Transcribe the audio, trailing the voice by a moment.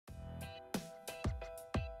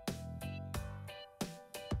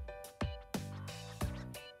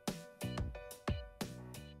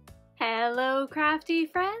Hello crafty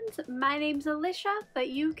friends, my name's Alicia, but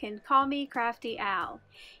you can call me Crafty Al.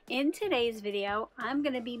 In today's video, I'm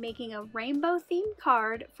going to be making a rainbow themed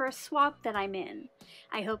card for a swap that I'm in.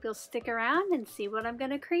 I hope you'll stick around and see what I'm going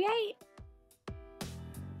to create.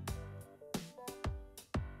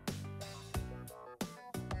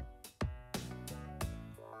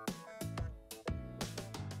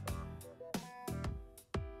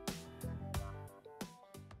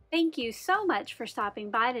 Thank you so much for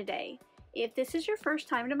stopping by today. If this is your first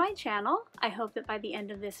time to my channel, I hope that by the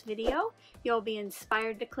end of this video, you'll be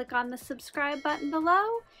inspired to click on the subscribe button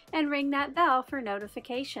below and ring that bell for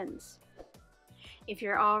notifications. If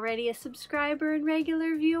you're already a subscriber and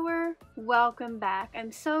regular viewer, welcome back.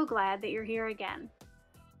 I'm so glad that you're here again.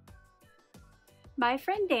 My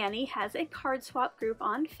friend Danny has a card swap group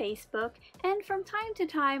on Facebook, and from time to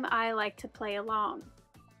time I like to play along.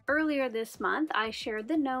 Earlier this month, I shared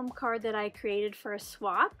the gnome card that I created for a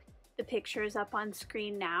swap. The picture is up on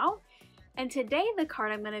screen now. And today the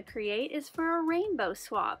card I'm going to create is for a rainbow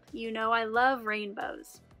swap. You know I love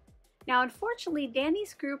rainbows. Now unfortunately,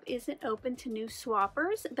 Danny's group isn't open to new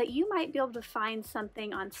swappers, but you might be able to find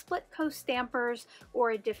something on Split Coast Stampers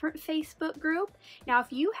or a different Facebook group. Now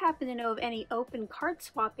if you happen to know of any open card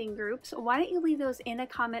swapping groups, why don't you leave those in a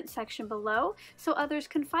comment section below so others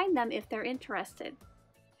can find them if they're interested.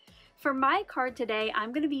 For my card today,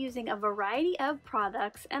 I'm going to be using a variety of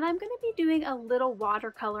products, and I'm going to be doing a little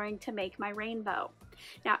watercoloring to make my rainbow.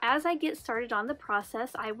 Now as I get started on the process,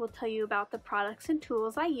 I will tell you about the products and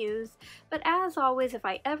tools I use, but as always, if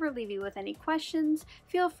I ever leave you with any questions,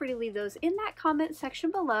 feel free to leave those in that comment section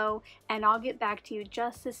below, and I'll get back to you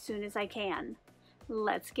just as soon as I can.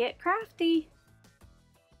 Let's get crafty!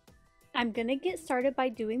 I'm going to get started by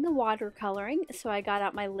doing the watercoloring, so I got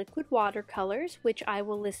out my liquid watercolors, which I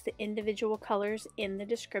will list the individual colors in the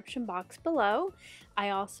description box below. I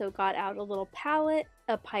also got out a little palette,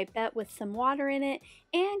 a pipette with some water in it,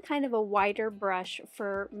 and kind of a wider brush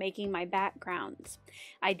for making my backgrounds.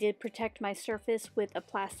 I did protect my surface with a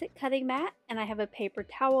plastic cutting mat, and I have a paper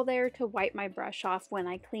towel there to wipe my brush off when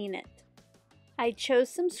I clean it. I chose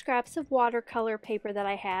some scraps of watercolor paper that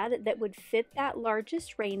I had that would fit that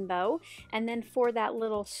largest rainbow, and then for that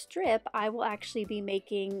little strip I will actually be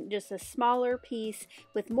making just a smaller piece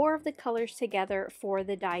with more of the colors together for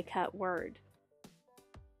the die cut word.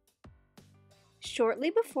 Shortly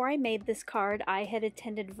before I made this card, I had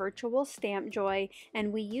attended Virtual Stamp Joy,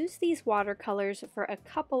 and we used these watercolors for a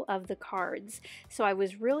couple of the cards. So I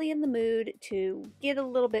was really in the mood to get a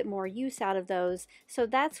little bit more use out of those, so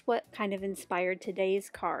that's what kind of inspired today's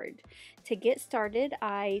card. To get started,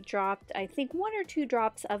 I dropped, I think, 1 or 2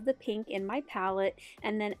 drops of the pink in my palette,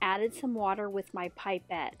 and then added some water with my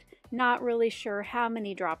pipette. Not really sure how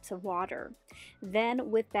many drops of water. Then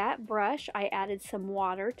with that brush, I added some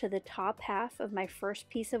water to the top half of my first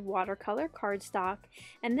piece of watercolor cardstock,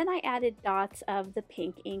 and then I added dots of the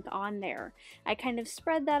pink ink on there. I kind of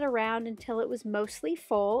spread that around until it was mostly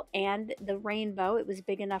full, and the rainbow, it was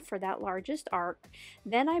big enough for that largest arc.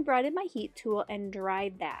 Then I brought in my heat tool and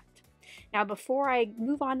dried that. Now before I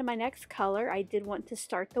move on to my next color, I did want to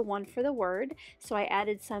start the one for the word, so I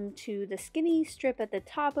added some to the skinny strip at the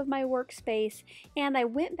top of my workspace, and I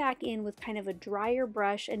went back in with kind of a drier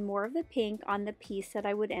brush and more of the pink on the piece that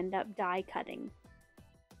I would end up die cutting.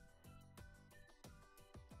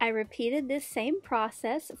 I repeated this same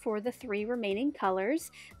process for the 3 remaining colors.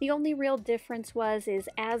 The only real difference was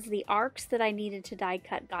as the arcs that I needed to die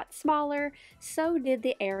cut got smaller, so did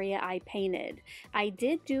the area I painted. I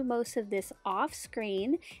did do most of this off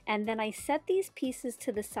screen, and then I set these pieces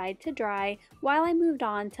to the side to dry while I moved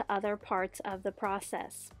on to other parts of the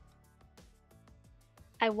process.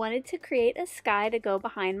 I wanted to create a sky to go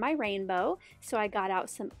behind my rainbow, so I got out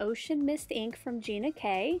some Ocean Mist ink from Gina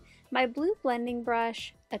K, my blue blending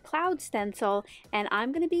brush, a cloud stencil, and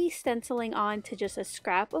I'm going to be stenciling on to just a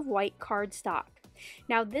scrap of white cardstock.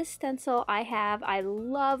 Now this stencil I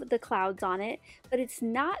love the clouds on it, but it's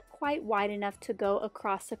not quite wide enough to go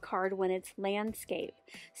across a card when it's landscape.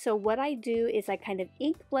 So what I do is I kind of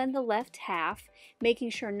ink blend the left half,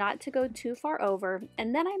 making sure not to go too far over,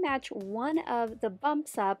 and then I match one of the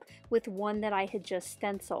bumps up with one that I had just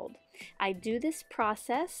stenciled. I do this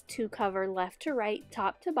process to cover left to right,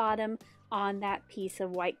 top to bottom on that piece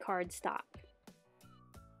of white cardstock.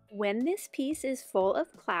 When this piece is full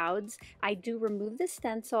of clouds, I do remove the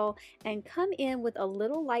stencil and come in with a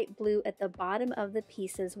little light blue at the bottom of the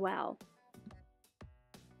piece as well.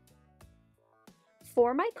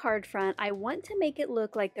 For my card front, I want to make it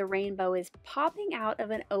look like the rainbow is popping out of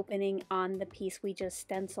an opening on the piece we just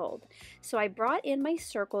stenciled. So I brought in my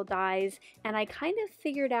circle dies and I kind of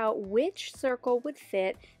figured out which circle would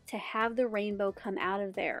fit to have the rainbow come out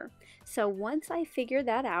of there. So once I figured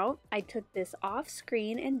that out, I took this off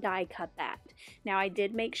screen and die cut that. Now I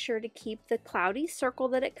did make sure to keep the cloudy circle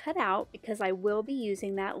that it cut out because I will be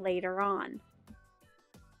using that later on.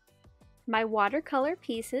 My watercolor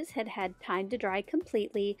pieces had had time to dry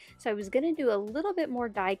completely, so I was going to do a little bit more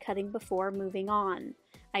die cutting before moving on.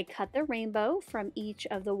 I cut the rainbow from each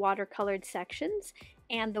of the watercolored sections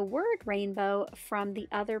and the word rainbow from the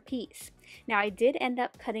other piece. Now I did end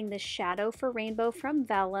up cutting the shadow for rainbow from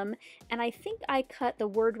vellum, and I think I cut the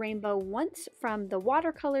word rainbow once from the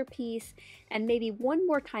watercolor piece and maybe one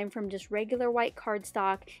more time from just regular white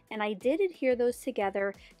cardstock, and I did adhere those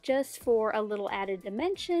together just for a little added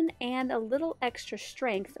dimension and a little extra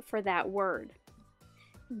strength for that word.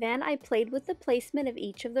 Then I played with the placement of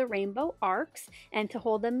each of the rainbow arcs, and to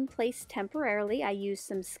hold them in place temporarily I used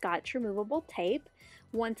some Scotch removable tape.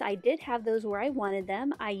 Once I did have those where I wanted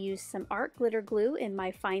them, I used some art glitter glue in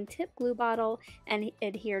my fine tip glue bottle and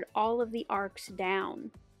adhered all of the arcs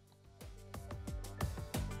down.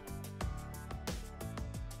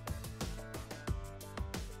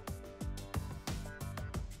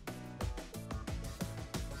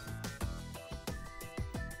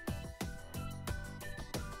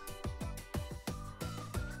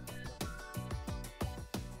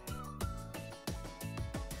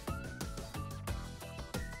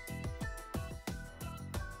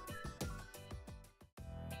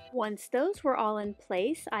 Once those were all in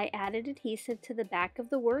place, I added adhesive to the back of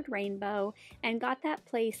the word rainbow and got that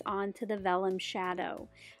placed onto the vellum shadow.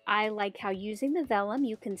 I like how using the vellum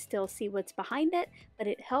you can still see what's behind it, but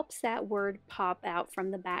it helps that word pop out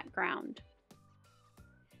from the background.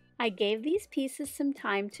 I gave these pieces some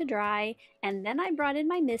time to dry, and then I brought in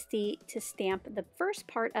my MISTI to stamp the first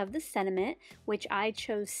part of the sentiment, which I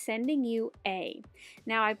chose Sending You A.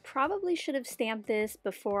 Now I probably should have stamped this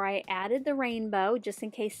before I added the rainbow just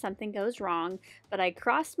in case something goes wrong, but I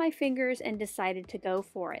crossed my fingers and decided to go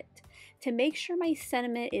for it. To make sure my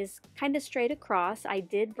sentiment is kind of straight across, I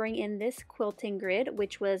did bring in this quilting grid,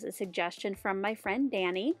 which was a suggestion from my friend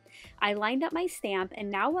Danny. I lined up my stamp,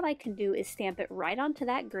 and now what I can do is stamp it right onto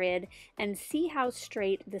that grid and see how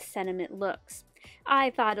straight the sentiment looks.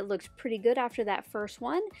 I thought it looked pretty good after that first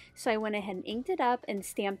one, so I went ahead and inked it up and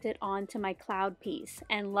stamped it onto my cloud piece,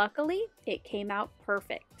 and luckily it came out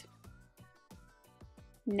perfect.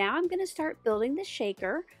 Now I'm going to start building the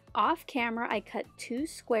shaker. Off camera, I cut 2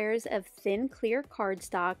 squares of thin clear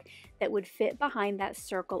cardstock that would fit behind that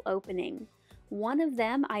circle opening. One of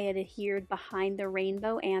them I had adhered behind the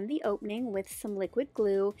rainbow and the opening with some liquid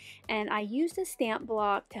glue, and I used a stamp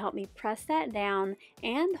block to help me press that down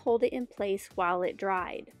and hold it in place while it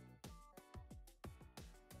dried.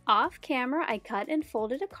 Off camera, I cut and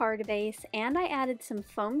folded a card base, and I added some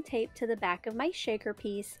foam tape to the back of my shaker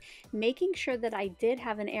piece, making sure that I did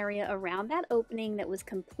have an area around that opening that was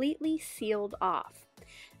completely sealed off.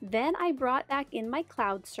 Then I brought back in my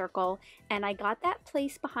cloud circle, and I got that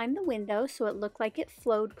placed behind the window so it looked like it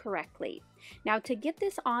flowed correctly. Now to get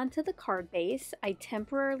this onto the card base, I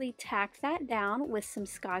temporarily tacked that down with some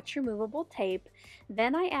Scotch removable tape.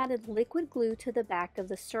 Then I added liquid glue to the back of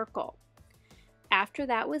the circle. After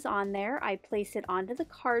that was on there, I placed it onto the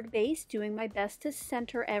card base, doing my best to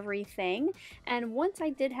center everything. And once I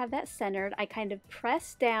did have that centered, I kind of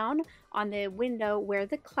pressed down on the window where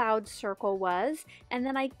the cloud circle was, and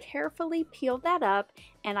then I carefully peeled that up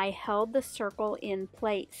and I held the circle in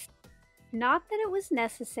place. Not that it was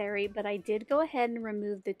necessary, but I did go ahead and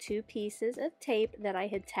remove the 2 pieces of tape that I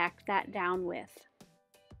had tacked that down with.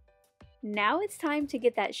 Now it's time to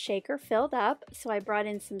get that shaker filled up, so I brought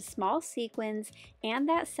in some small sequins and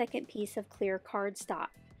that second piece of clear cardstock.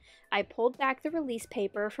 I pulled back the release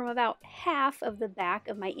paper from about half of the back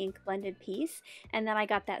of my ink blended piece, and then I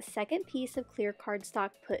got that second piece of clear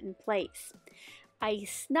cardstock put in place. I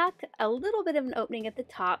snuck a little bit of an opening at the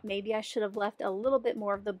top. Maybe I should have left a little bit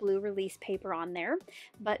more of the blue release paper on there,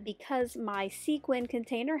 but because my sequin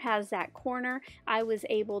container has that corner, I was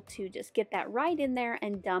able to just get that right in there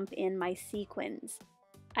and dump in my sequins.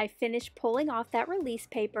 I finished pulling off that release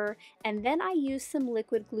paper, and then I used some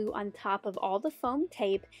liquid glue on top of all the foam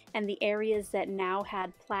tape and the areas that now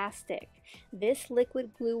had plastic. This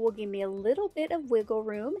liquid glue will give me a little bit of wiggle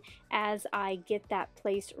room as I get that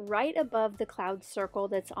placed right above the cloud circle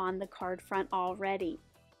that's on the card front already.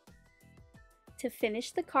 To finish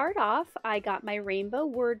the card off, I got my rainbow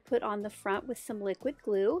word put on the front with some liquid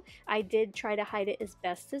glue. I did try to hide it as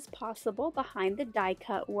best as possible behind the die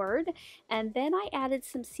cut word, and then I added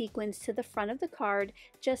some sequins to the front of the card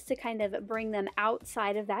just to kind of bring them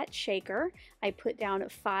outside of that shaker. I put down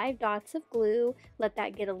 5 dots of glue, let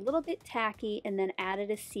that get a little bit tacky, and then added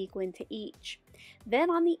a sequin to each. Then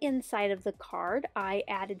on the inside of the card, I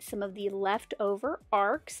added some of the leftover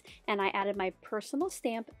arcs, and I added my personal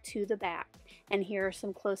stamp to the back. And here are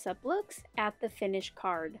some close-up looks at the finished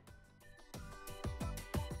card.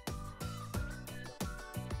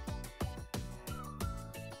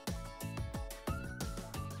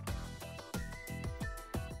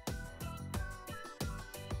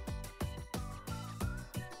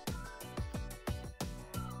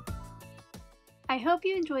 I hope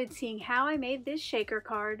you enjoyed seeing how I made this shaker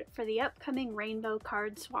card for the upcoming rainbow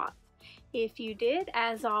card swap. If you did,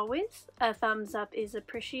 as always, a thumbs up is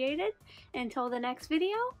appreciated. Until the next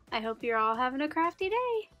video, I hope you're all having a crafty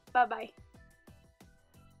day. Bye-bye.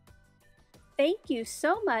 Thank you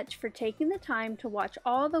so much for taking the time to watch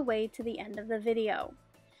all the way to the end of the video.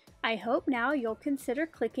 I hope now you'll consider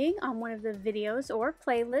clicking on one of the videos or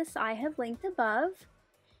playlists I have linked above.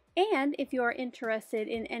 And if you are interested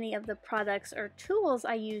in any of the products or tools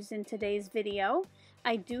I used in today's video,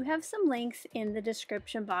 I do have some links in the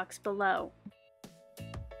description box below.